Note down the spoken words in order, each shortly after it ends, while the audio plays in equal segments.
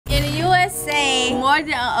more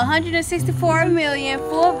than 164 million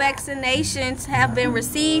full vaccinations have been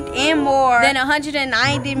received and more than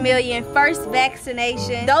 190 million first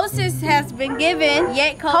vaccination doses has been given,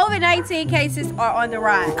 yet COVID-19 cases are on the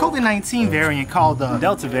rise. The COVID-19 variant, called the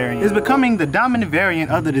Delta variant, is becoming the dominant variant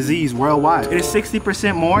of the disease worldwide. It is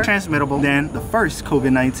 60% more transmittable than the first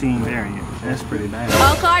COVID-19 variant. That's pretty bad.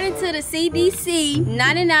 According to the CDC,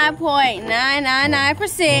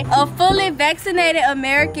 99.999% of fully vaccinated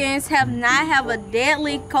Americans have not had a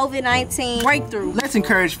deadly COVID-19 breakthrough. Let's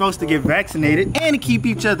encourage folks to get vaccinated and to keep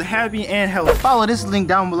each other happy and healthy. Follow this link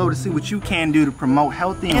down below to see what you can do to promote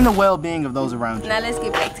health and the well-being of those around you. Now let's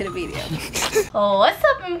get back to the video. Oh, what's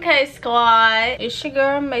up, MK Squad? It's your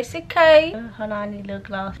girl, Macei K. Hold on, I need a little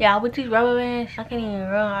gloss. Yeah, with these rubber bands, I can't even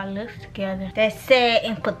run our lips together. That's sad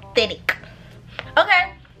and pathetic.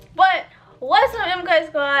 Okay, but what's up, MK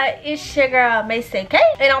Squad? It's your girl, Macei K,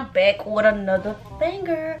 and I'm back with another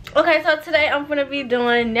banger. Okay, so today I'm gonna be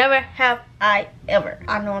doing Never Have I Ever.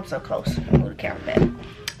 I know I'm so close. Move the camera back.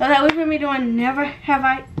 Okay, we're gonna be doing Never Have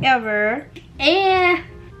I Ever, and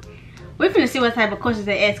we're gonna see what type of questions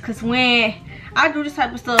they ask. Cause when I do this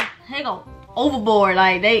type of stuff, they go overboard.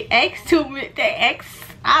 Like they ask too much. They ask,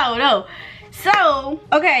 I don't know. So,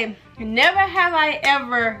 okay, never have I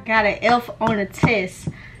ever got an F on a test.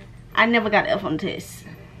 I never got an F on the test.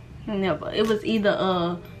 Never. It was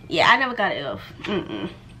either yeah, I never got an F.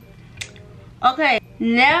 Okay,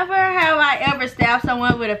 never have I ever stabbed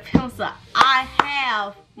someone with a pencil. I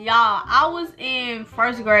have, y'all. I was in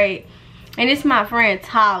 1st grade, and it's my friend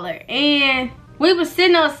Tyler, and we was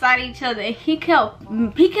sitting outside each other, and he kept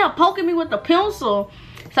poking me with the pencil.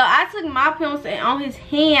 So I took my pencil, and on his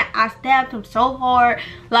hand, I stabbed him so hard.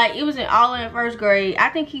 Like, it was all in 1st grade. I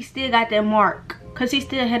think he still got that mark, because he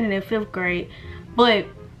still had it in 5th grade. But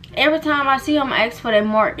every time I see him, I ask for that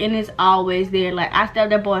mark, and it's always there. Like, I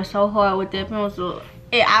stabbed that boy so hard with that pencil,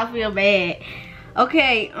 and I feel bad.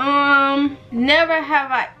 Okay, never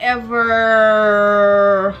have I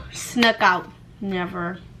ever snuck out.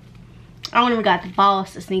 Never. I don't even got the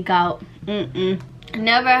balls to sneak out.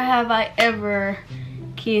 Never have I ever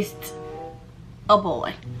kissed a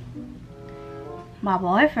boy. My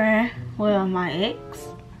boyfriend, well, my ex.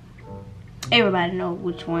 Everybody know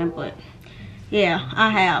which one, but yeah,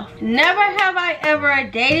 I have. Never have I ever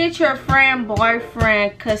dated your friend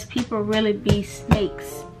boyfriend, cause people really be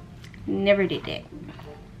snakes. Never did that.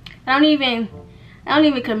 I don't even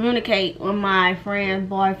communicate with my friends'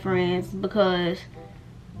 boyfriends because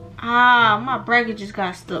my bracket just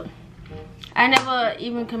got stuck. I never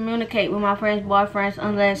even communicate with my friends' boyfriends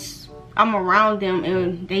unless I'm around them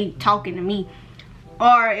and they talking to me,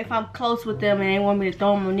 or if I'm close with them and they want me to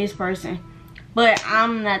throw them on this person. But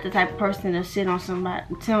I'm not the type of person to sit on the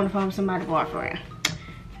phone with somebody's boyfriend.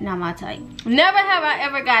 Not my type. Never have I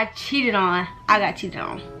ever got cheated on. I got cheated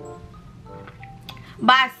on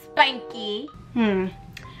by Spanky. I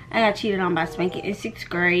got cheated on by Spanky in 6th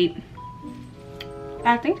grade.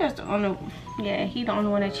 I think that's the only, yeah, he the only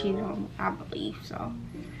one that cheated on me, I believe so.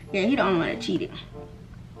 Yeah, he the only one that cheated.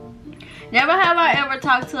 Never have I ever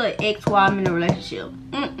talked to an ex while I'm in a relationship.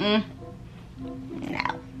 No.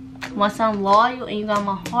 Once I'm loyal and you got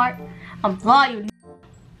my heart, I'm loyal,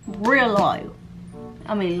 real loyal.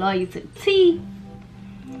 I mean loyal to the T.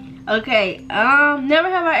 Okay, never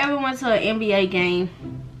have I ever went to an NBA game.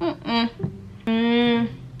 Never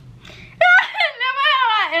have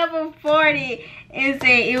I ever farted and said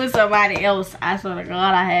it was somebody else. I swear to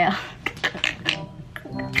God I have.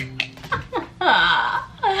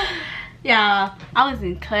 Yeah, I was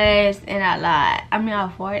in class and I lied. I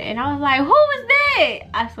farted and I was like, who was that?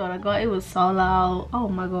 I swear to God, it was so loud. Oh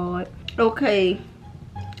my God. Okay,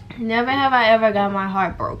 never have I ever got my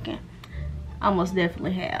heart broken. I most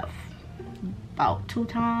definitely have. About 2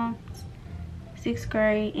 times. 6th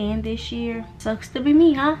grade and this year. Sucks to be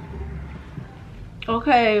me, huh?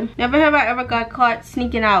 Okay, never have I ever got caught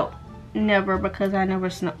sneaking out. Never, because I never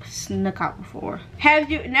snuck out before.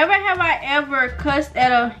 Never have I ever cussed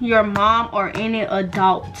at your mom or any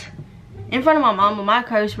adult. In front of my mama, my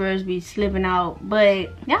curse words be slipping out,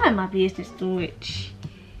 but y'all in my business too much.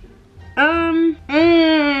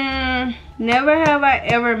 Never have I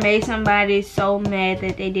ever made somebody so mad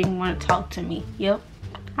that they didn't want to talk to me. Yep,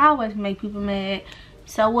 I always make people mad.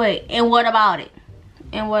 So what? And what about it?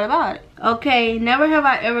 And what about it? Okay, never have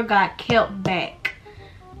I ever got kept back.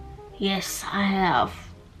 Yes, I have.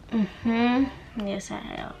 Yes, I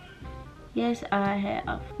have. Yes, I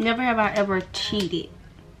have. Never have I ever cheated.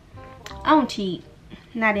 I don't cheat.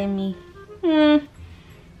 Not in me.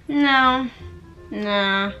 No.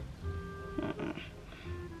 Nah.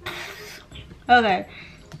 Okay.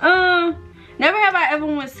 Never have I ever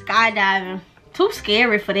went skydiving. too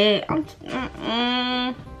scary for that.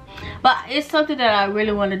 But it's something that I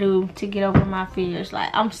really want to do to get over my fears. Like,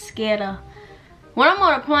 I'm scared of, when I'm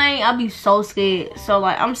on a plane, I'll be so scared. So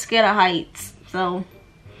like, I'm scared of heights. So,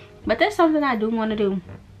 but that's something I do want to do.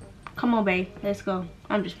 Come on, babe, let's go.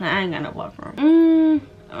 I'm just playing. I ain't got no boyfriend.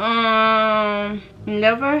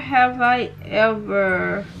 Never have I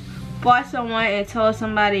ever fought someone and told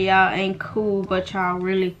somebody y'all ain't cool, but y'all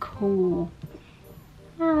really cool.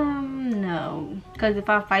 No, because if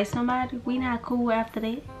I fight somebody, we not cool after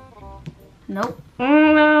that. Nope.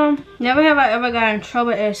 Never have I ever got in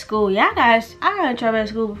trouble at school. Yeah, guys, I got in trouble at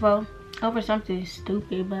school before over something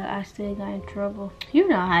stupid, but I still got in trouble. You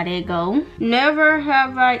know how that go. Never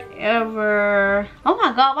have I ever, oh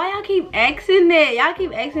my god, why y'all keep asking that? Y'all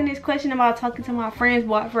keep asking this question about talking to my friend's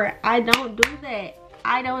boyfriend. I don't do that.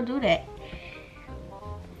 I don't do that.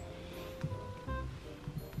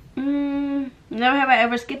 Never have I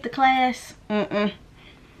ever skipped a class.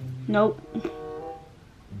 Nope.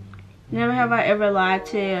 Never have I ever lied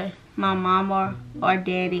to my mama or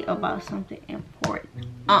daddy about something important.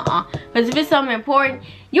 Because if it's something important,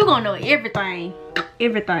 you gonna know everything.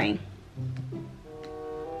 Everything.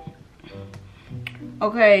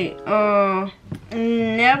 Okay,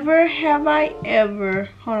 never have I ever,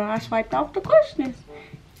 hold on, I swiped off the questions.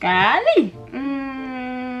 Golly.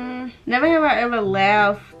 Never have I ever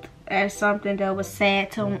laughed at something that was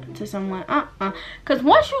sad to someone. Because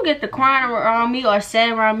once you get to crying around me or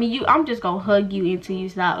sad around me, I'm just gonna hug you until you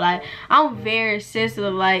stop. Like, I'm very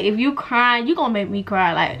sensitive. Like, if you crying, you gonna make me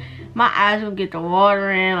cry. Like, my eyes gonna get the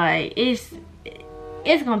watering. Like, it's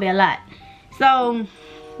gonna be a lot. So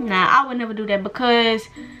nah, I would never do that, because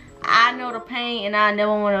I know the pain, and I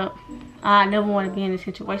never wanna be in a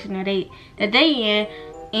situation that they in.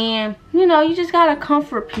 And you know, you just gotta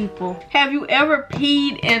comfort people. Have you ever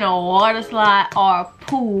peed in a water slide or a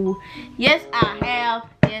pool? Yes, I have.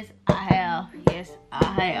 Yes, I have. Yes, I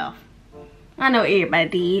have. I know everybody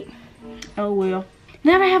did. Oh well.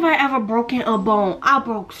 Never have I ever broken a bone. I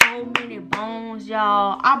broke so many bones,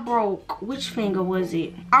 y'all. I broke, which finger was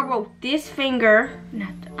it? I broke this finger.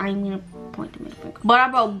 I ain't gonna point to my finger. But I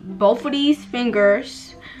broke both of these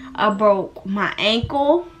fingers. I broke my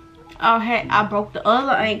ankle. I broke the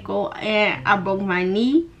other ankle, and I broke my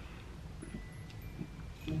knee,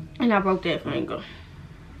 and I broke that finger.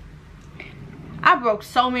 I broke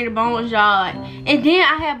so many bones, y'all. And then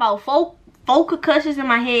I had about four concussions in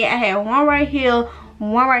my head. I had one right here,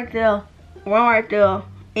 one right there, one right there,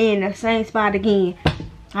 in the same spot again.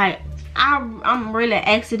 Like, I'm really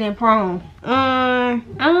accident prone. Never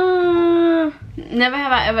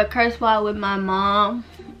have I ever cursed while with my mom.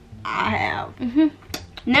 I have.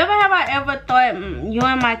 Never have I ever thought you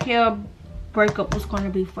and my kid breakup was going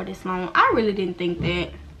to be for this long. I really didn't think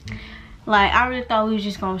that. Like, I really thought we was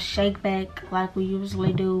just going to shake back like we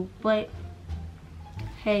usually do. But,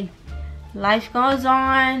 hey, life goes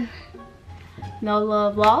on. No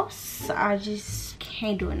love lost. I just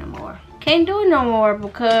can't do it no more. Can't do it no more,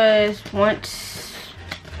 because once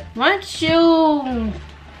we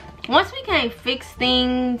can't fix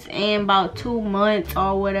things in about 2 months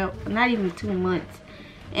or whatever, not even 2 months,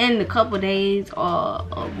 in a couple days or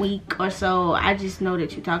a week or so, I just know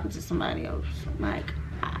that you're talking to somebody else. Like,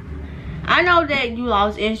 I know that you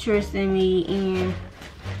lost interest in me, and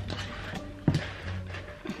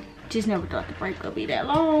just never thought the breakup would be that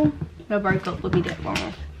long. The breakup would be that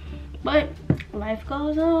long. But life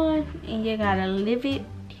goes on, and you gotta live it.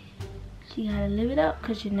 You gotta live it up,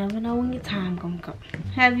 because you never know when your time gonna come.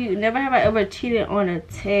 Never have I ever cheated on a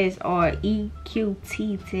test or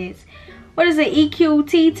EQT test? What is an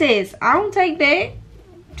EQT test? I don't take that.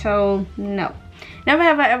 So, no. Never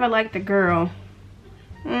have I ever liked a girl.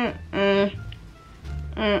 Never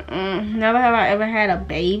have I ever had a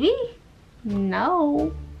baby?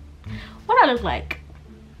 No. What I look like?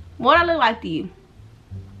 What I look like to you?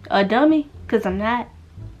 A dummy? Because I'm not.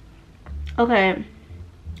 Okay.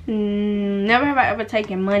 Never have I ever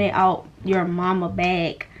taken money out your mama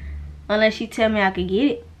bag. Unless she tell me I could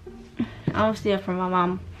get it. I don't steal from my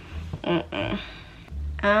mama. Never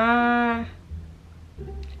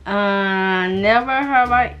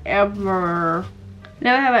have I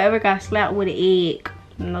ever got slapped with an egg.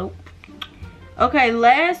 Nope. Okay,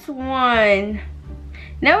 last one.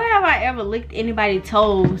 Never have I ever licked anybody's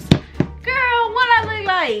toes. Girl, what I look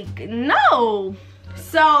like? No.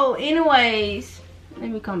 So anyways, let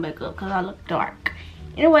me come back up because I look dark.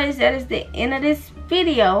 Anyways, that is the end of this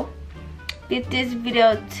video. Get this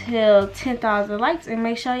video till 10,000 likes, and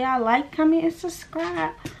make sure y'all like, comment, and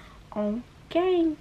subscribe. Okay.